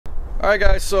Alright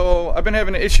guys, so I've been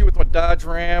having an issue with my Dodge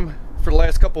Ram for the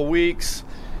last couple weeks,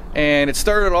 and it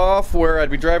started off where I'd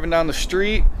be driving down the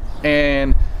street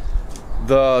and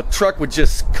the truck would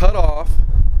just cut off,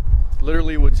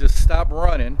 literally would just stop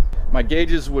running. My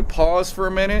gauges would pause for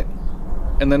a minute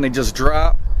and then they just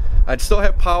drop. I'd still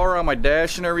have power on my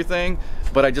dash and everything,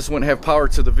 but I just wouldn't have power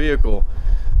to the vehicle.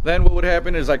 Then what would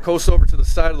happen is I'd coast over to the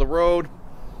side of the road,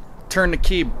 turn the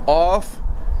key off,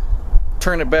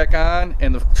 turn it back on,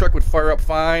 and the truck would fire up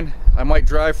fine. I might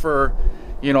drive for,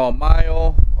 you know, a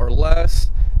mile or less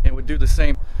and it would do the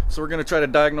same. So we're gonna try to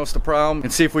diagnose the problem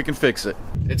and see if we can fix it.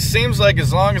 It seems like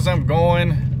as long as I'm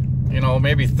going, you know,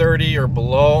 maybe 30 or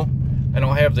below, I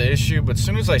don't have the issue, but as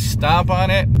soon as I stomp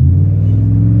on it,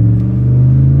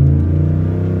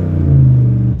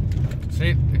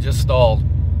 see, it just stalled.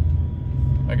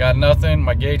 I got nothing,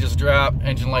 my gauges drop,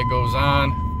 engine light goes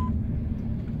on.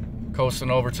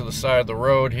 Coasting over to the side of the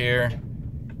road here.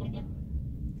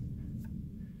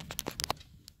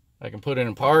 I can put it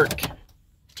in park,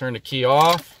 turn the key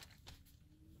off,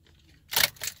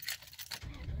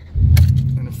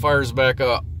 and it fires back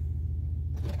up.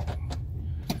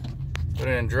 Put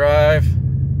it in drive,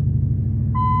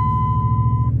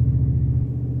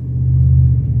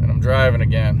 and I'm driving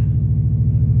again.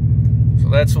 So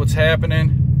that's what's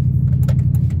happening.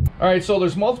 Alright, so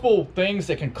there's multiple things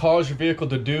that can cause your vehicle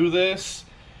to do this.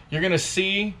 You're going to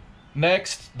see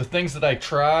next the things that I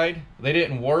tried. They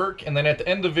didn't work. And then at the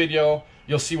end of the video,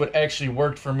 you'll see what actually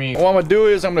worked for me. What I'm going to do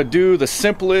is I'm going to do the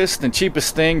simplest and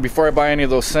cheapest thing before I buy any of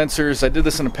those sensors. I did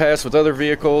this in the past with other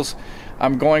vehicles.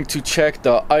 I'm going to check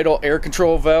the idle air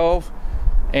control valve,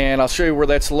 and I'll show you where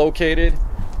that's located.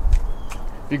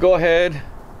 If you go ahead,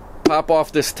 pop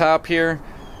off this top here,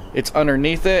 it's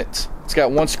underneath it. It's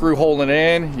got one screw holding it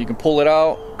in. You can pull it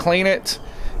out, clean it,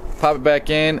 pop it back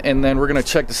in, and then we're gonna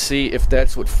check to see if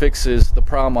that's what fixes the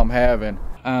problem I'm having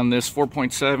on this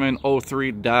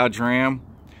 4.703 Dodge Ram.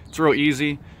 It's real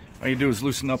easy. All you do is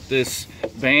loosen up this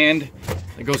band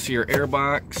that goes to your air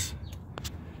box,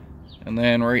 and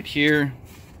then right here,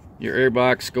 your air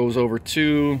box goes over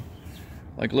two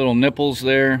like little nipples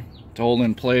there to hold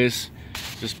in place.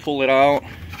 Just pull it out.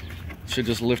 It should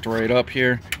just lift right up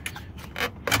here.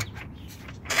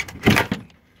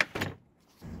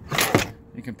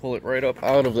 You can pull it right up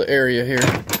out of the area here,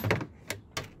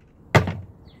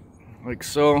 like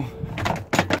so.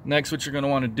 Next, what you're going to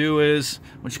want to do is,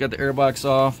 once you got the air box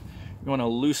off, you want to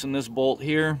loosen this bolt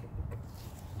here.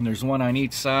 And there's one on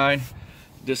each side.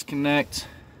 Disconnect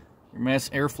your mass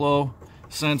airflow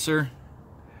sensor.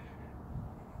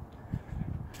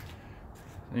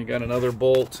 And you got another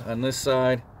bolt on this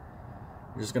side.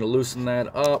 You're just going to loosen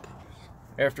that up.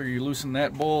 After you loosen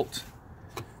that bolt,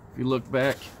 if you look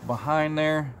back behind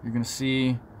there, you're going to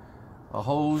see a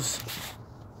hose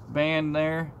band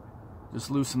there. Just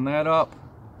loosen that up.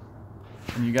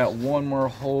 And you got one more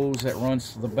hose that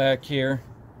runs to the back here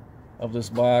of this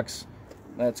box.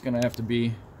 That's going to have to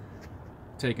be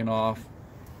taken off.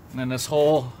 And then this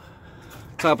whole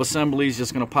top assembly is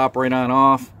just going to pop right on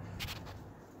off.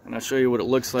 And I'll show you what it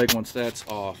looks like once that's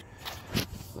off.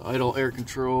 The idle air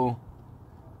control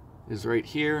is right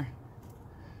here.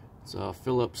 It's a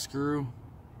Phillips screw,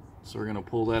 so we're gonna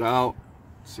pull that out,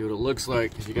 see what it looks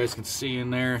like. As you guys can see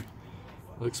in there, it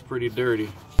looks pretty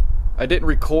dirty. I didn't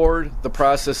record the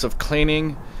process of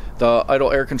cleaning the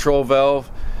idle air control valve.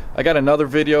 I got another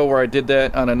video where I did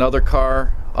that on another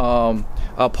car.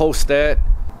 I'll post that.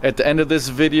 At the end of this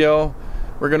video,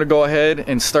 we're gonna go ahead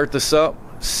and start this up,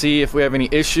 see if we have any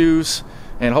issues,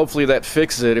 and hopefully that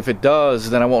fixes it. If it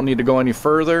does, then I won't need to go any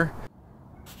further.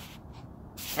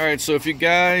 Alright, so if you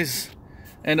guys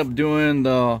end up doing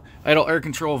the idle air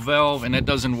control valve and that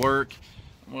doesn't work,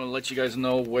 I want to let you guys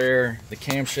know where the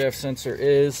camshaft sensor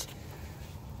is.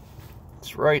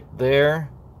 It's right there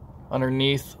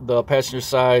underneath the passenger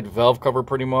side valve cover,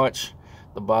 pretty much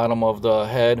the bottom of the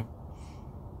head.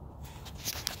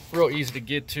 Real easy to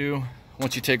get to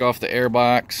once you take off the air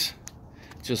box.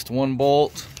 Just one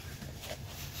bolt,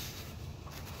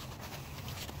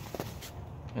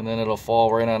 and then it'll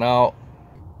fall right on out.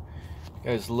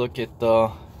 Guys, look at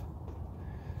the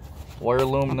wire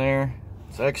loom there.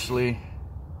 It's actually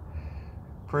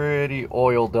pretty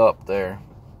oiled up there.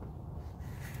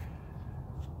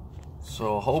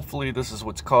 So hopefully this is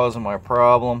what's causing my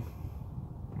problem.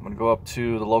 I'm gonna go up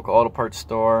to the local auto parts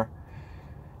store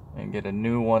and get a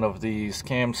new one of these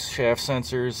camshaft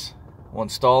sensors. We'll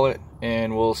install it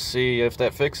and we'll see if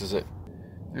that fixes it.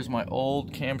 There's my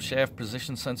old camshaft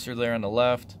position sensor there on the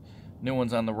left. New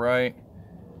one's on the right.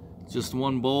 Just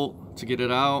one bolt to get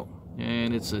it out,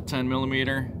 and it's a 10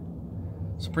 millimeter.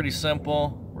 It's pretty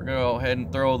simple. we're gonna go ahead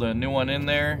and throw the new one in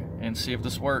there and see if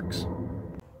this works.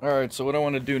 Alright, so what I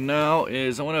want to do now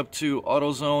is I went up to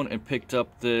AutoZone and picked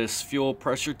up this fuel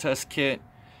pressure test kit.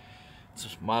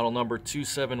 It's model number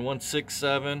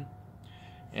 27167,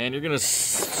 and you're gonna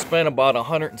spend about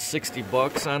 160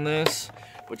 bucks on this,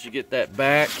 but you get that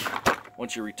back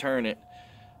once you return it.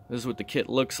 This is what the kit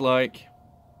looks like,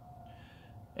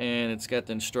 and it's got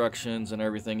the instructions and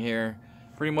everything here.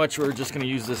 Pretty much we're just gonna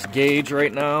use this gauge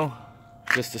right now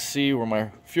just to see where my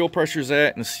fuel pressure's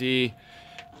at and see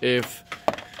if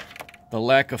the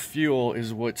lack of fuel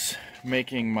is what's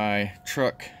making my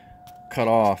truck cut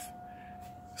off.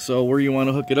 So where you want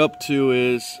to hook it up to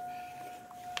is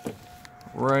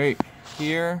right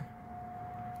here.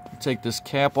 You take this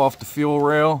cap off the fuel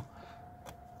rail,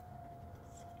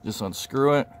 just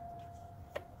unscrew it.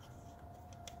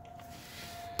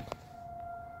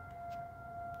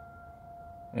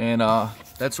 And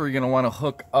that's where you're going to want to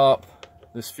hook up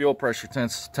this fuel pressure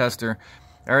tester.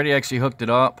 I already actually hooked it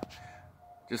up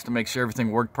just to make sure everything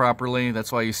worked properly.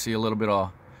 That's why you see a little bit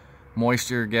of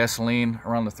moisture, gasoline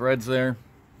around the threads there.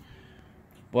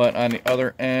 But on the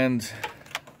other end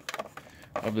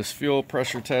of this fuel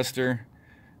pressure tester,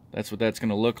 that's what that's going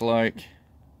to look like. And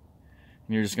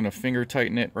you're just going to finger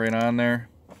tighten it right on there.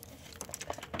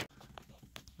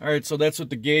 Alright, so that's what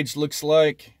the gauge looks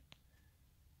like.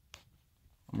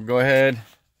 I'm going to go ahead,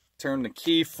 turn the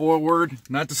key forward,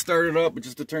 not to start it up, but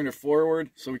just to turn it forward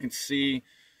so we can see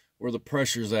where the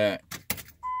pressure's at.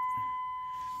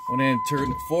 Went in and turned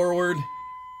it forward,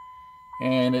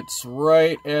 and it's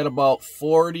right at about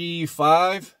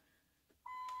 45.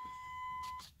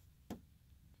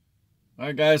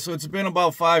 Alright guys, so it's been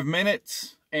about 5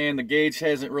 minutes, and the gauge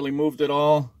hasn't really moved at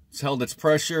all. It's held its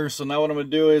pressure, so now what I'm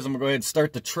going to do is I'm going to go ahead and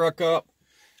start the truck up,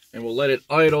 and we'll let it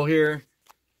idle here.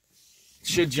 It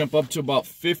should jump up to about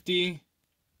 50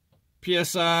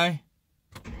 PSI.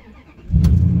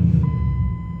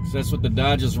 So that's what the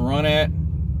Dodges run at.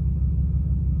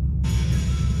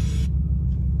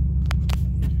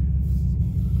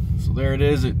 So there it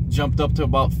is. It jumped up to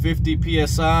about 50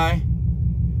 PSI.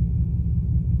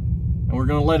 And we're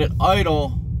going to let it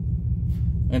idle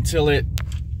until it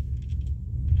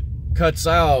cuts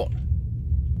out.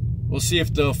 We'll see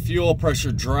if the fuel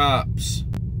pressure drops.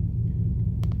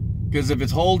 Because if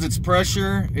it holds its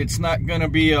pressure, it's not going to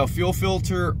be a fuel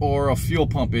filter or a fuel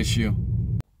pump issue.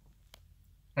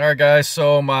 Alright guys,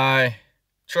 so my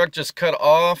truck just cut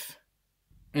off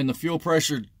and the fuel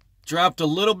pressure dropped a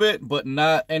little bit, but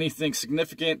not anything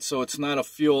significant, so it's not a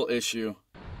fuel issue.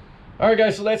 Alright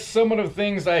guys, so that's some of the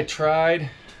things I tried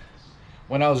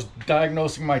when I was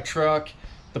diagnosing my truck.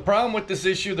 The problem with this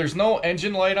issue, there's no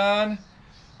engine light on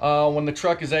when the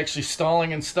truck is actually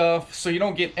stalling and stuff, so you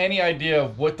don't get any idea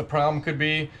of what the problem could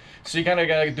be. So you kind of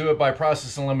got to do it by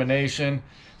process elimination.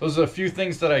 Those are a few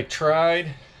things that I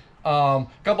tried. A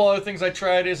couple other things I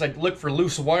tried is I looked for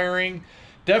loose wiring.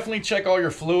 Definitely check all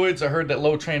your fluids. I heard that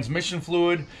low transmission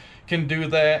fluid can do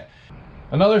that.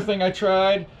 Another thing I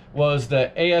tried was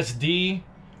the ASD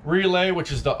relay,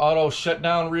 which is the auto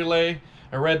shutdown relay.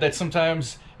 I read that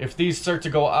sometimes if these start to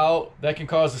go out, that can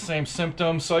cause the same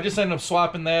symptoms. So I just ended up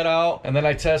swapping that out, and then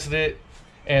I tested it,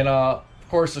 and of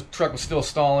course the truck was still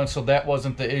stalling, so that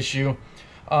wasn't the issue.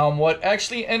 What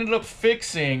actually ended up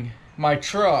fixing my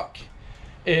truck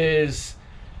is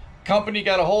company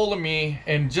got a hold of me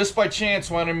and just by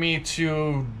chance wanted me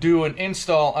to do an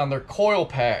install on their coil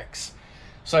packs.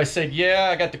 So I said, yeah,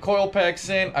 I got the coil packs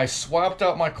in. I swapped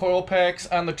out my coil packs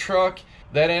on the truck.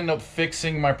 That ended up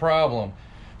fixing my problem.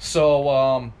 So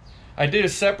I did a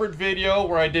separate video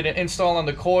where I did an install on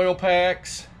the coil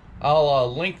packs.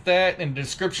 I'll link that in the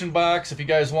description box if you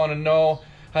guys want to know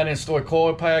how to install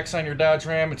coil packs on your Dodge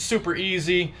Ram. It's super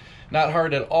easy, not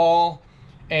hard at all.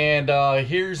 And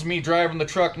here's me driving the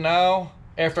truck now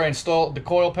after I installed the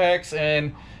coil packs,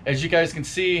 and as you guys can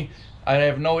see, I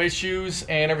have no issues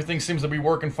and everything seems to be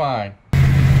working fine.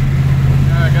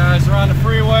 Alright guys, we're on the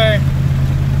freeway.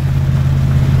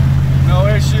 No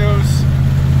issues.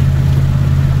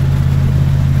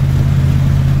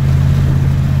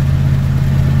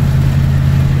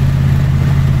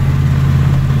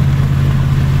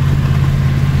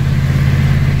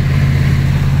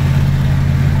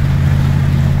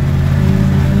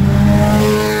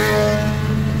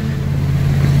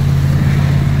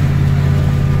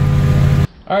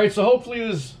 Alright, so hopefully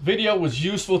this video was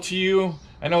useful to you.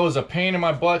 I know it was a pain in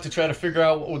my butt to try to figure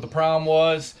out what the problem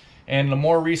was, and the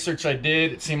more research I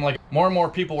did, it seemed like more and more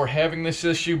people were having this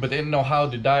issue but they didn't know how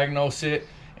to diagnose it.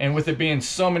 And with it being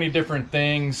so many different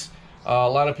things, a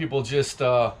lot of people just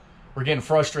we're getting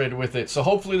frustrated with it. So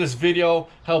hopefully this video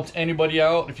helped anybody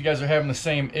out. If you guys are having the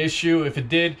same issue, if it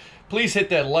did, please hit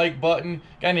that like button.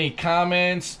 Got any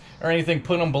comments or anything,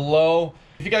 put them below.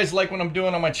 If you guys like what I'm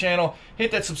doing on my channel,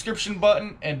 hit that subscription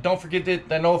button and don't forget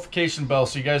that notification bell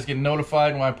so you guys get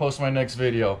notified when I post my next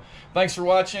video. Thanks for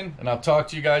watching, and I'll talk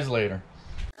to you guys later.